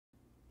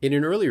In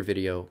an earlier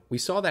video, we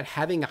saw that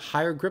having a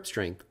higher grip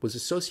strength was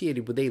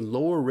associated with a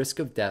lower risk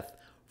of death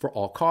for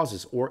all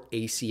causes, or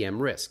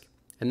ACM risk,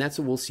 and that's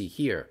what we'll see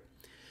here.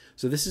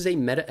 So this is a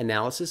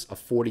meta-analysis of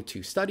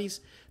 42 studies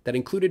that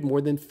included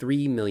more than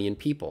 3 million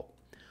people.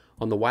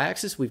 On the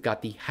y-axis, we've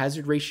got the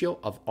hazard ratio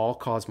of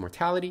all-cause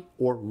mortality,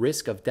 or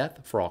risk of death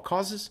for all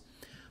causes,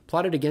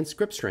 plotted against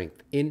grip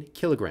strength in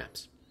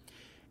kilograms.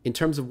 In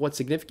terms of what's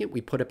significant,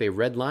 we put up a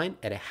red line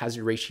at a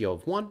hazard ratio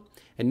of 1,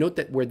 and note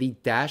that where the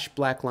dashed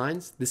black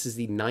lines, this is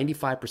the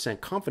 95%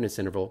 confidence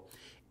interval.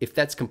 If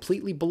that's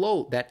completely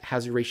below that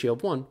hazard ratio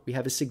of 1, we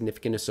have a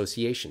significant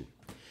association.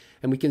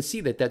 And we can see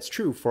that that's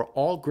true for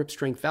all grip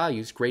strength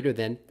values greater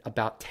than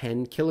about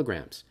 10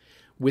 kilograms,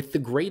 with the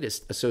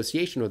greatest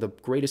association or the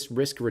greatest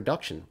risk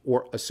reduction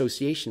or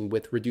association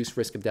with reduced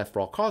risk of death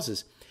for all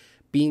causes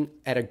being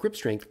at a grip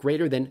strength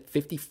greater than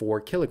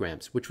 54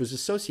 kilograms, which was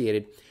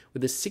associated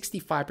with a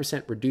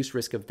 65% reduced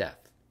risk of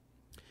death.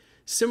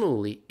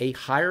 Similarly, a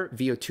higher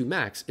VO2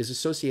 max is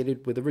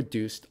associated with a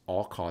reduced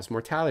all-cause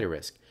mortality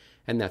risk,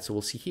 and that's what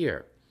we'll see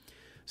here.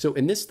 So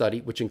in this study,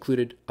 which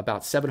included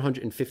about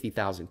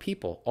 750,000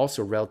 people,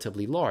 also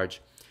relatively large,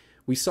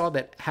 we saw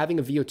that having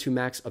a VO2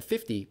 max of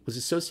 50 was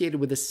associated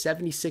with a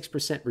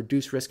 76%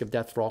 reduced risk of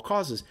death for all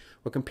causes,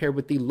 when compared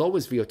with the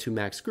lowest VO2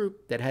 max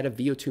group that had a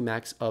VO2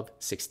 max of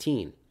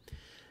 16.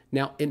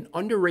 Now, an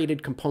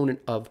underrated component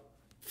of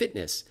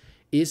fitness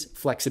is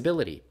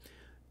flexibility,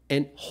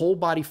 and whole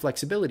body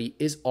flexibility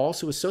is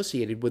also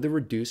associated with a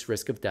reduced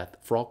risk of death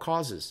for all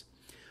causes.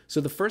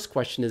 So the first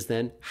question is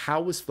then,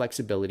 how was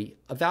flexibility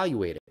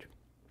evaluated?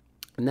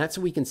 And that's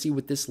what we can see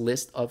with this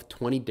list of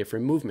 20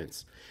 different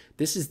movements.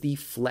 This is the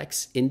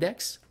Flex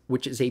Index,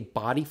 which is a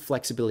body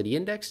flexibility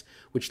index,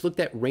 which looked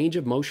at range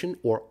of motion,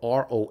 or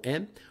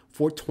ROM,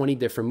 for 20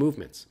 different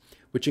movements,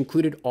 which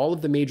included all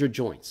of the major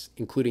joints,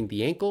 including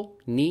the ankle,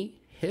 knee,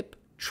 hip,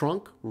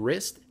 trunk,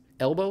 wrist,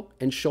 elbow,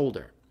 and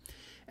shoulder.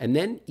 And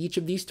then each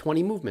of these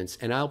 20 movements,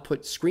 and I'll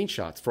put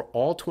screenshots for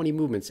all 20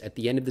 movements at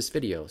the end of this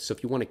video. So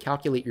if you want to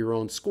calculate your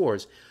own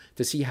scores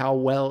to see how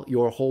well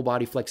your whole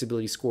body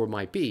flexibility score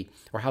might be,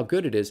 or how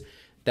good it is,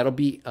 that'll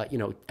be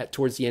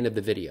towards the end of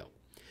the video.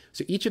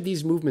 So each of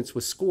these movements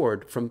was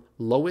scored from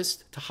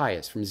lowest to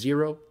highest, from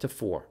 0 to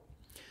 4.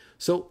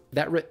 So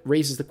that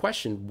raises the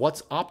question,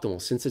 what's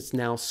optimal? Since it's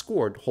now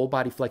scored, whole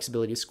body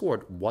flexibility is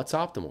scored, what's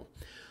optimal?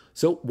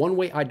 So one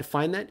way I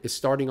define that is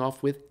starting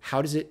off with,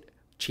 how does it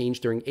change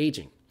during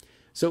aging?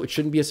 So it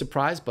shouldn't be a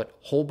surprise, but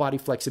whole body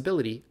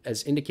flexibility,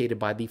 as indicated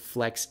by the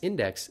Flex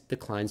Index,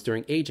 declines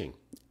during aging.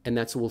 And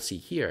that's what we'll see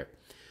here.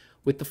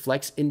 With the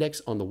Flex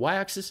Index on the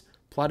y-axis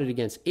plotted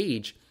against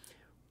age,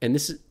 and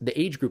the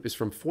age group is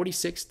from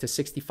 46 to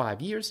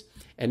 65 years.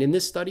 And in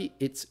this study,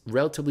 it's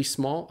relatively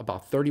small,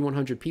 about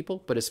 3,100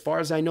 people. But as far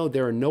as I know,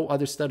 there are no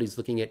other studies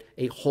looking at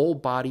a whole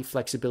body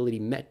flexibility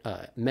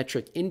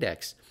metric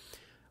index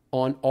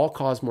on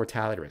all-cause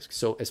mortality risk.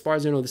 So as far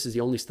as I know, this is the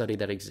only study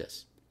that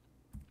exists.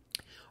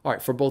 All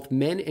right, for both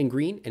men in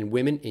green and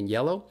women in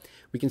yellow,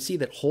 we can see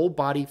that whole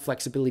body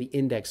flexibility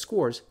index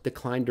scores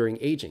decline during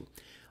aging.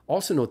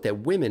 Also note that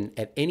women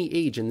at any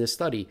age in this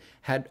study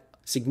had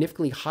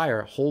significantly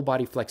higher whole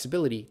body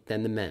flexibility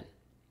than the men.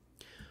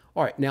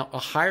 All right, now a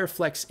higher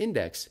flex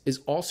index is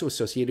also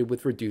associated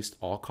with reduced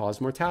all-cause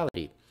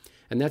mortality.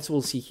 And that's what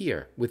we'll see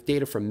here with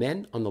data from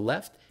men on the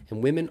left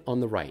and women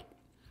on the right.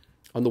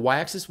 On the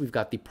y-axis, we've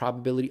got the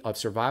probability of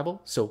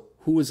survival. So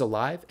who is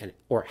alive,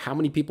 or how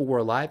many people were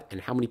alive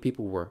and how many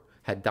people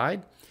had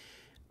died,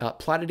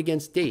 plotted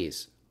against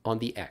days on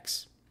the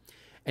x.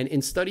 And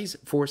in studies,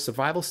 for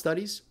survival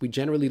studies, we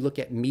generally look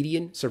at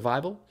median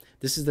survival.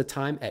 This is the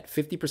time at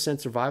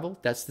 50% survival.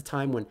 That's the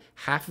time when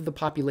half of the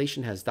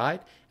population has died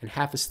and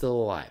half is still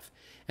alive.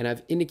 And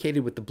I've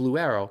indicated with the blue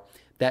arrow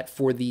that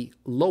for the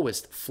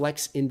lowest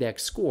flex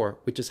index score,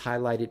 which is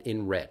highlighted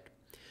in red.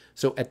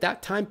 So at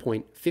that time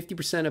point,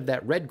 50% of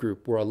that red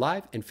group were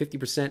alive and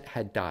 50%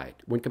 had died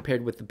when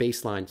compared with the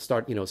baseline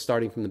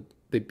starting from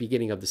the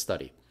beginning of the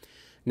study.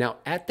 Now,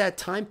 at that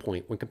time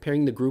point, when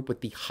comparing the group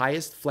with the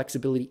highest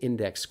flexibility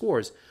index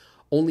scores,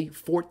 only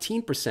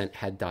 14%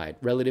 had died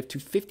relative to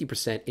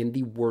 50% in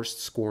the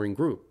worst scoring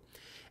group.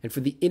 And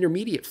for the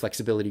intermediate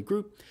flexibility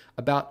group,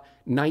 about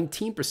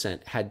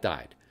 19% had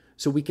died.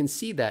 So we can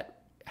see that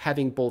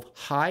having both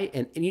high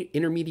and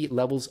intermediate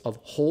levels of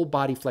whole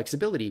body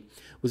flexibility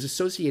was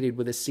associated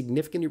with a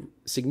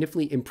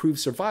significantly improved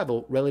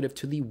survival relative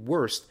to the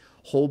worst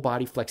whole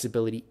body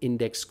flexibility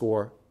index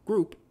score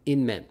group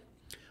in men.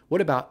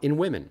 What about in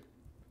women?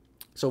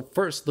 So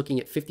first, looking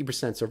at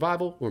 50%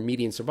 survival or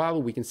median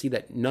survival, we can see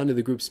that none of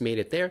the groups made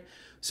it there.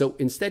 So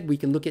instead, we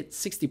can look at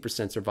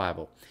 60%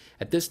 survival.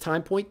 At this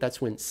time point, that's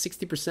when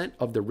 60%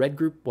 of the red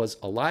group was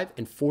alive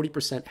and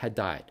 40% had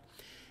died.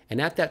 And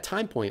at that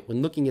time point,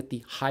 when looking at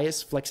the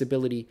highest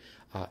flexibility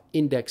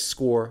index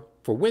score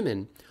for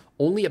women,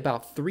 only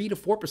about 3 to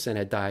 4%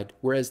 had died,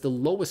 whereas the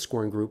lowest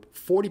scoring group,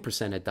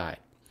 40% had died.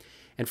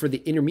 And for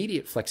the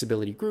intermediate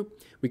flexibility group,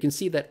 we can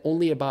see that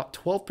only about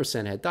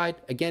 12% had died.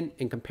 Again,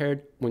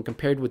 when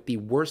compared with the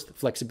worst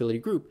flexibility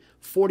group,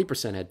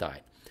 40% had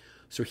died.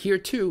 So here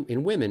too,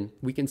 in women,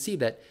 we can see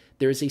that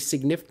there is a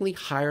significantly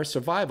higher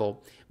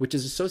survival, which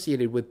is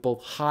associated with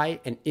both high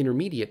and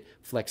intermediate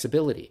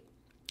flexibility.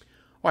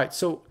 All right,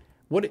 so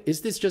what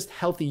is this just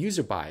healthy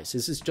user bias?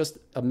 Is this just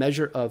a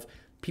measure of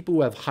people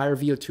who have higher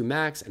VO2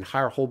 max and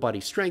higher whole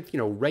body strength,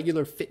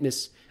 regular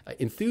fitness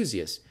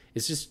enthusiasts?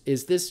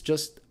 Is this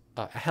just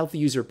a healthy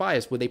user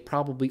bias where they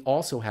probably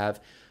also have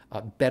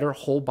better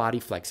whole body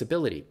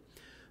flexibility?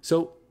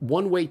 So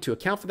one way to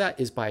account for that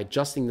is by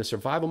adjusting the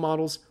survival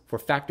models for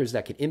factors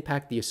that can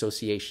impact the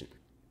association.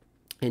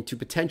 And to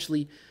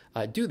potentially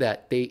do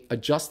that, they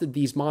adjusted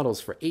these models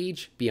for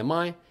age,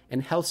 BMI,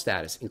 and health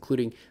status,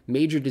 including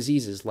major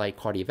diseases like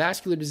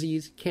cardiovascular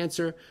disease,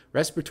 cancer,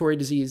 respiratory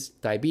disease,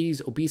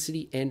 diabetes,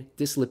 obesity, and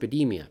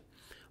dyslipidemia.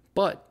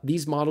 But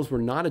these models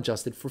were not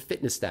adjusted for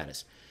fitness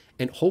status.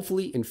 And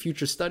hopefully in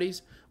future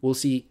studies, we'll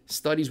see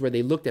studies where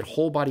they looked at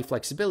whole body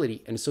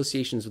flexibility and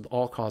associations with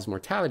all-cause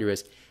mortality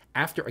risk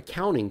after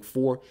accounting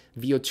for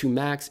VO2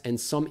 max and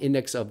some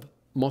index of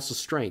muscle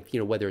strength,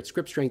 whether it's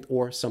grip strength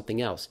or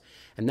something else.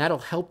 And that'll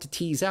help to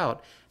tease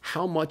out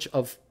how much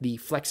of the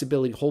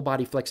flexibility, whole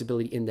body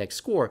flexibility index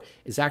score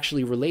is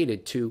actually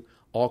related to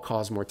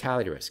all-cause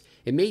mortality risk.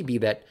 It may be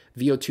that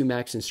VO2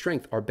 max and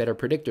strength are better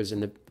predictors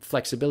and the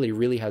flexibility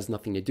really has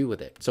nothing to do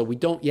with it. So we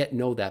don't yet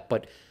know that,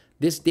 but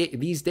these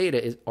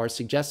data are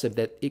suggestive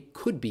that it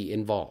could be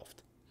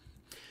involved.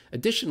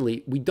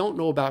 Additionally, we don't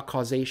know about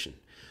causation.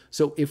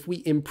 So if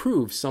we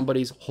improve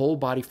somebody's whole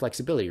body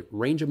flexibility,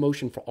 range of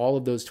motion for all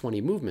of those 20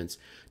 movements,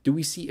 do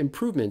we see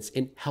improvements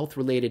in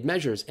health-related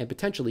measures and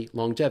potentially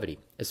longevity?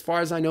 As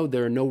far as I know,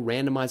 there are no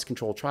randomized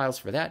controlled trials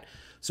for that,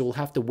 so we'll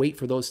have to wait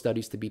for those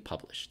studies to be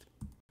published.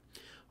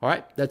 All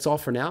right, that's all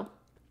for now.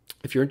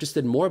 If you're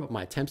interested in more about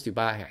my attempts to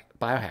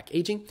biohack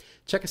aging,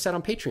 check us out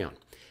on Patreon.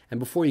 And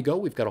before you go,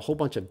 we've got a whole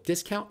bunch of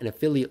discount and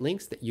affiliate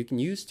links that you can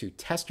use to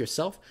test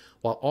yourself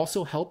while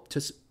also help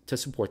to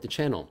support the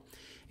channel,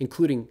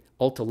 including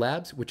Ulta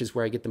Labs, which is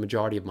where I get the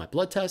majority of my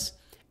blood tests,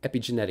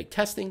 epigenetic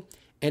testing,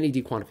 NAD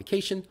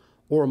quantification,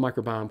 oral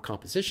microbiome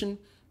composition,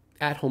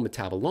 at-home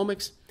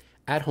metabolomics,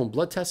 at-home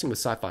blood testing with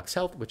Cyfox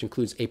Health, which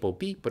includes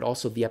ApoB, but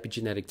also the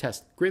epigenetic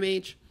test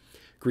GrimAge,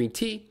 green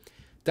tea,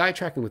 diet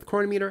tracking with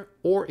Chronometer,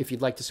 or if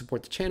you'd like to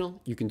support the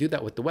channel, you can do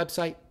that with the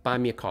website, Buy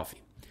Me a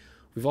Coffee.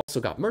 We've also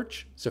got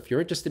merch, so if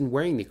you're interested in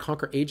wearing the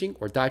ConquerAging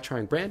or Diet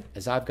Trying brand,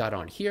 as I've got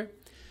on here,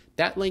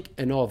 that link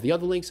and all of the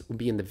other links will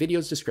be in the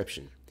video's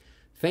description.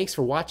 Thanks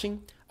for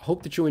watching. I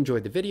hope that you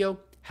enjoyed the video.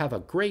 Have a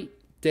great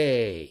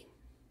day.